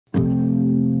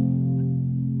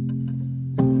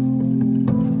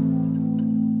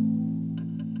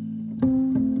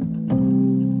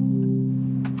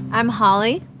I'm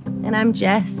Holly. And I'm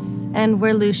Jess, and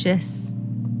we're Lucius.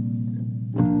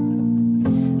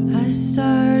 I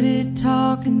started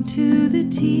talking to the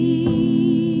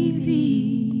TV.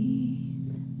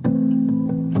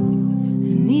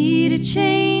 I need a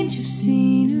change of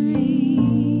scenery.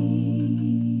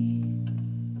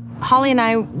 Holly and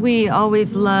I, we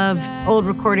always loved old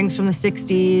recordings from the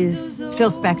 60s,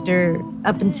 Phil Spector,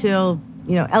 up until,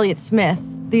 Elliot Smith.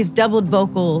 These doubled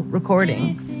vocal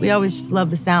recordings. We always just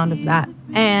loved the sound of that.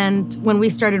 And when we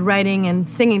started writing and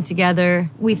singing together,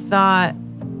 we thought,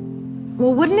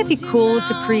 well, wouldn't it be cool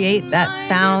to create that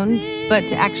sound, but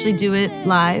to actually do it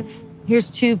live? Here's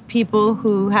two people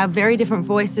who have very different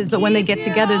voices, but when they get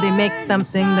together, they make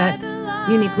something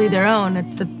that's uniquely their own.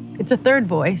 It's a third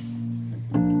voice.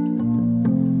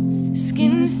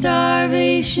 Skin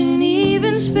starvation,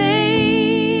 even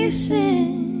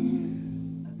spacing.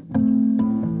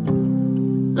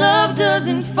 Love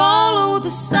doesn't follow the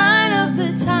sign of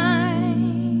the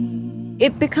time.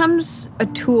 It becomes a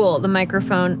tool, the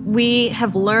microphone. We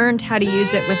have learned how to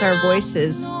use it with our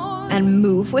voices and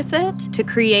move with it to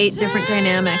create different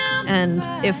dynamics. And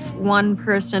if one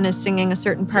person is singing a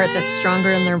certain part that's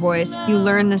stronger in their voice, you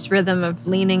learn this rhythm of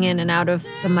leaning in and out of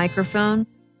the microphone.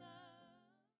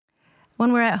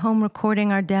 When we're at home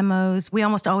recording our demos, we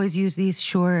almost always use these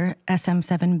Shure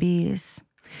SM7Bs.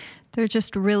 They're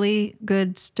just really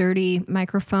good, sturdy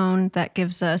microphone that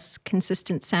gives us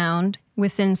consistent sound.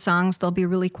 Within songs, there'll be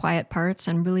really quiet parts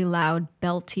and really loud,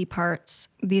 belty parts.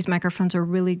 These microphones are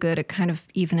really good at kind of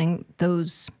evening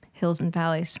those hills and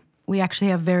valleys. We actually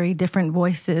have very different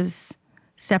voices,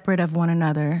 separate of one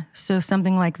another. So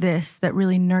something like this that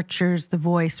really nurtures the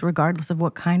voice, regardless of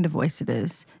what kind of voice it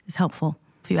is helpful.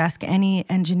 If you ask any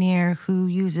engineer who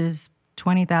uses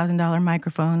 $20,000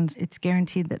 microphones, it's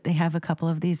guaranteed that they have a couple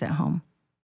of these at home.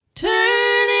 Turn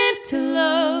it to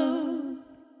love.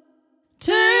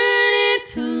 Turn it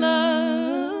to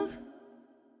love.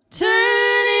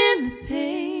 Turn in the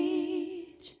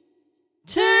page.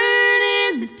 Turn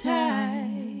in the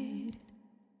tide.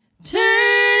 Turn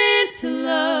it to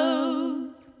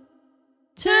love.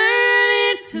 Turn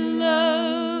it to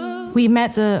love. We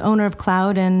met the owner of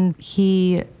Cloud, and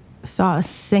he saw us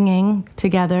singing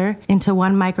together into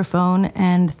one microphone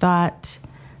and thought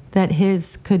that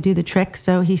his could do the trick,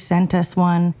 so he sent us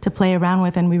one to play around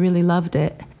with, and we really loved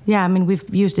it. Yeah, I mean, we've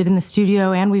used it in the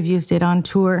studio and we've used it on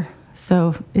tour,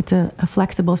 so it's a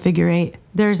flexible figure eight.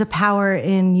 There's a power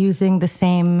in using the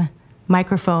same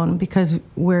microphone because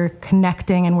we're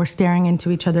connecting and we're staring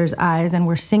into each other's eyes and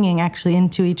we're singing actually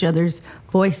into each other's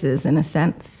voices in a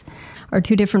sense. Our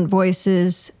two different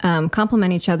voices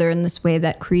complement each other in this way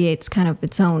that creates kind of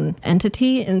its own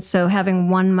entity. And so having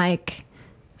one mic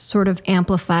sort of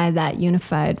amplify that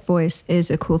unified voice is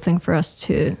a cool thing for us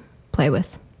to play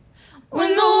with.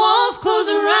 When the walls close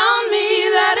around me,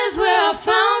 that is where I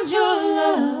found your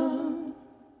love.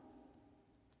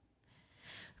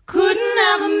 Couldn't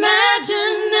have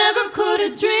imagined, never could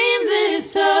have dreamed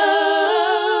this up.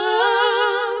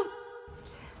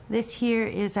 This here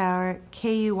is our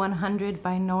KU100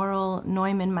 binaural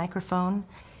Neumann microphone.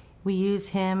 We use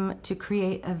him to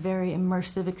create a very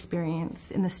immersive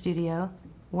experience in the studio.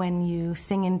 When you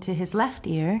sing into his left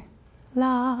ear,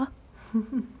 la,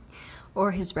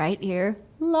 or his right ear,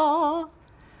 la,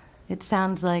 it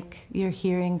sounds like you're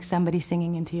hearing somebody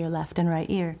singing into your left and right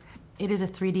ear. It is a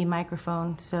 3D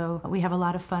microphone, so we have a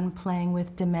lot of fun playing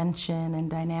with dimension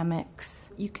and dynamics.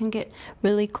 You can get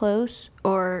really close,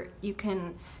 or you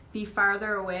can be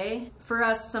farther away. For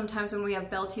us, sometimes when we have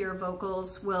beltier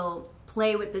vocals, we'll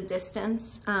play with the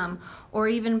distance, or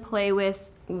even play with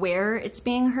where it's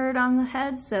being heard on the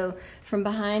head. So from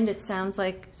behind, it sounds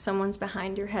like someone's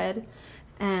behind your head,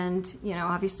 and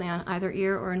obviously on either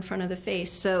ear or in front of the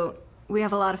face. So we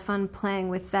have a lot of fun playing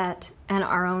with that and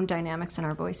our own dynamics in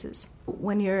our voices.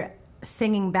 When you're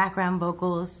singing background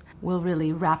vocals, we'll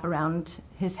really wrap around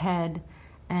his head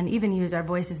and even use our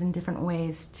voices in different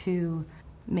ways to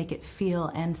make it feel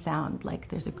and sound like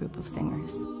there's a group of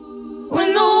singers.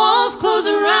 When the walls close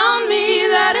around me,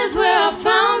 that is where I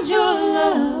found your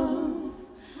love.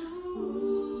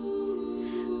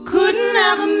 Couldn't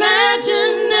have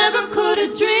imagined, never could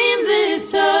have dreamed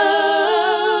this up.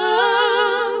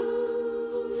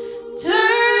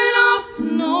 Turn off the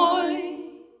noise.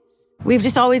 We've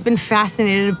just always been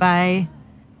fascinated by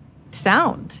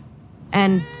sound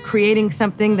and creating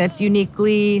something that's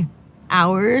uniquely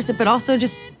ours, but also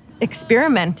just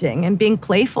experimenting and being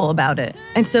playful about it.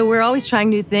 And so we're always trying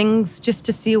new things just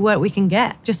to see what we can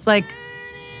get. Just like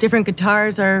different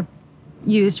guitars are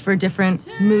used for different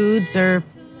moods or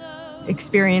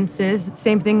experiences,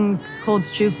 same thing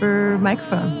holds true for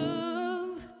microphone.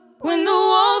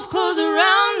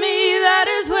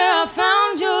 where I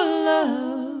found your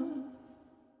love.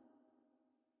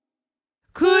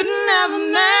 Couldn't have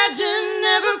imagined,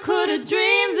 never could have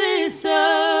dreamed this up.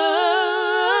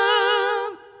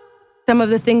 Some of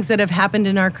the things that have happened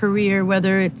in our career,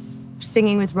 whether it's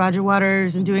singing with Roger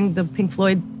Waters and doing the Pink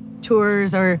Floyd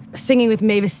tours, or singing with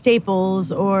Mavis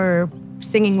Staples, or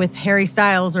singing with Harry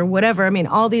Styles, or whatever. I mean,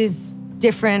 all these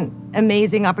different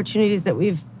amazing opportunities that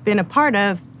we've been a part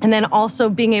of, and then also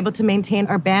being able to maintain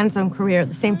our band's own career at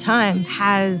the same time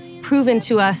has proven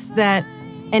to us that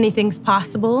anything's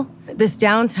possible. This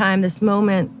downtime, this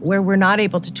moment where we're not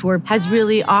able to tour, has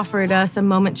really offered us a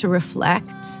moment to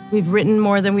reflect. We've written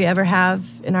more than we ever have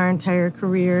in our entire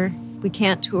career. We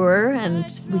can't tour and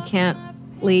we can't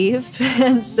leave.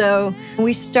 And so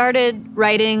we started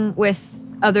writing with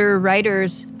other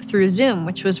writers through Zoom,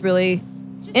 which was really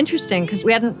interesting because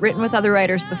we hadn't written with other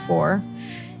writers before.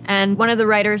 And one of the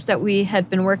writers that we had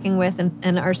been working with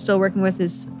and are still working with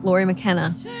is Laurie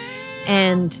McKenna.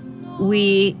 And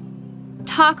we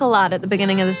talk a lot at the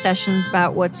beginning of the sessions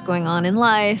about what's going on in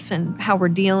life and how we're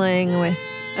dealing with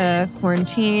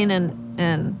quarantine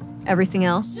and everything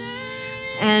else.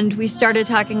 And we started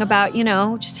talking about, you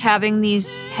know, just having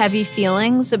these heavy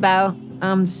feelings about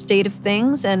the state of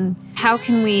things and how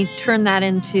can we turn that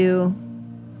into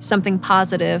something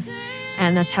positive.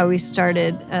 And that's how we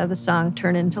started the song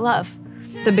Turn Into Love.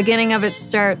 The beginning of it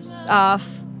starts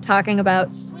off talking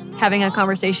about having a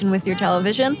conversation with your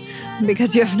television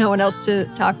because you have no one else to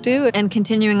talk to, and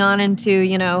continuing on into,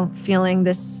 you know, feeling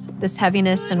this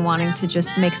heaviness and wanting to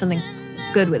just make something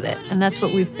good with it. And that's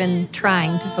what we've been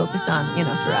trying to focus on, you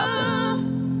know, throughout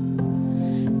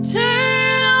this.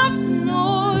 Turn off the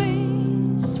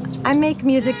noise. I make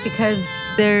music because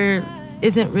there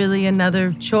isn't really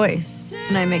another choice.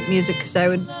 And I make music because I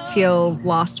would feel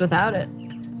lost without it.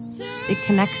 It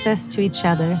connects us to each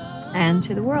other and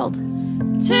to the world.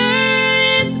 Turn